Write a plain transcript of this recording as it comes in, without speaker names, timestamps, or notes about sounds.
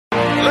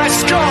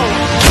let's go.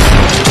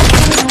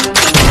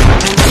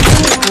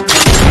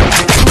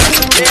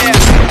 Yeah.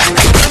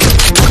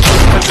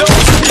 For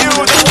those of you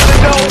that want to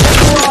know what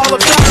we're all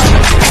about,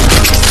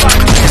 just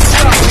like this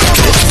stuff.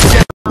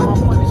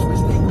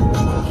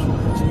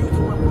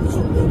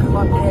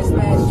 My dad's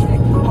mad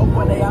trick. Hope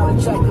when they out of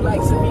track, the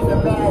likes of even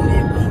mad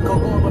lip. Go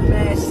over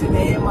mad shit and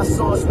hear my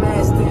song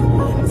smashed it.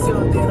 Until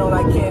then, all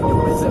I can do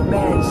is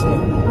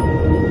imagine.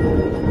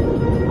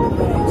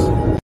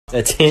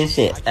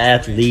 Attention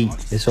athlete,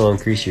 this will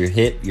increase your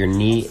hip, your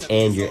knee,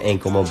 and your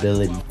ankle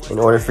mobility. In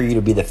order for you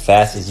to be the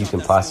fastest you can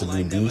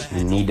possibly be,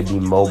 you need to be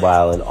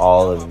mobile in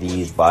all of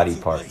these body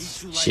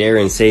parts. Share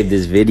and save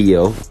this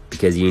video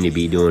because you need to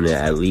be doing it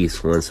at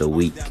least once a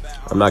week.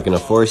 I'm not going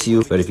to force you,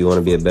 but if you want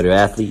to be a better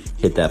athlete,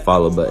 hit that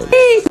follow button.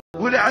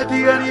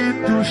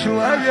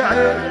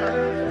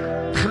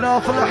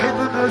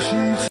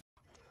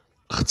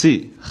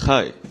 اختي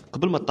خاي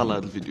قبل ما تطلع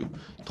هذا الفيديو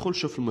دخل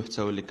شوف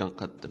المحتوى اللي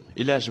كنقدم.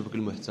 الا عجبك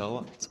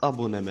المحتوى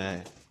تابونا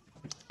معايا.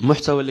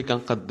 المحتوى اللي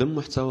كنقدم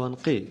محتوى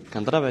نقي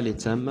كنضرب عليه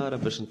تماره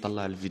باش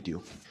نطلع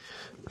الفيديو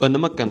وانا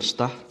ما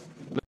كنشطح.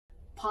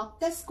 Pop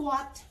the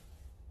squat,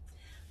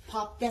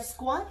 pop the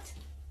squat,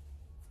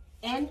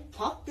 and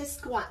pop the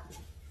squat.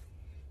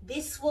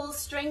 This will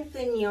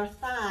strengthen your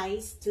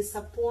thighs to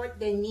support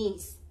the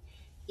knees.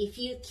 If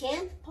you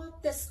can't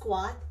pop the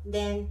squat,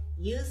 then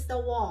use the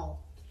wall.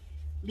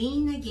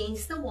 Lean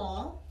against the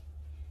wall,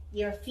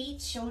 your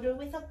feet shoulder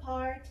width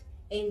apart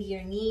and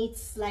your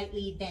knees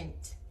slightly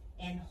bent,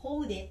 and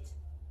hold it.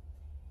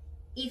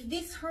 If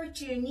this hurts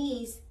your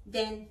knees,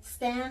 then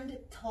stand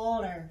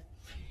taller.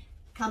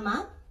 Come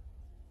up,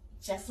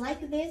 just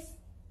like this.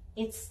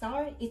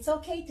 It's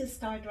okay to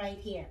start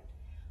right here.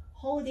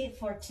 Hold it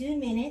for 2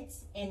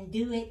 minutes and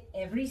do it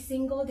every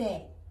single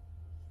day.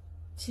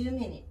 2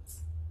 minutes.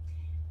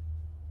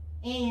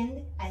 And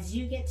as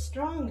you get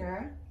stronger,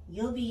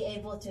 you'll be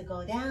able to go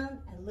down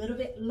a little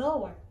bit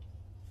lower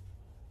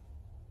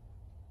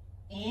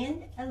and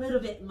a little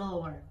bit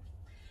lower.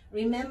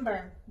 Remember,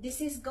 this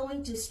is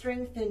going to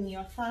strengthen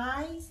your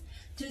thighs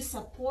to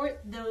support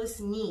those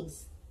knees.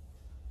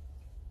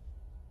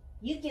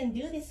 You can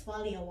do this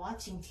while you're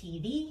watching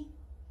TV.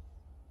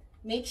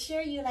 Make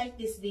sure you like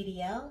this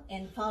video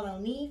and follow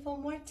me for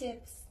more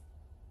tips.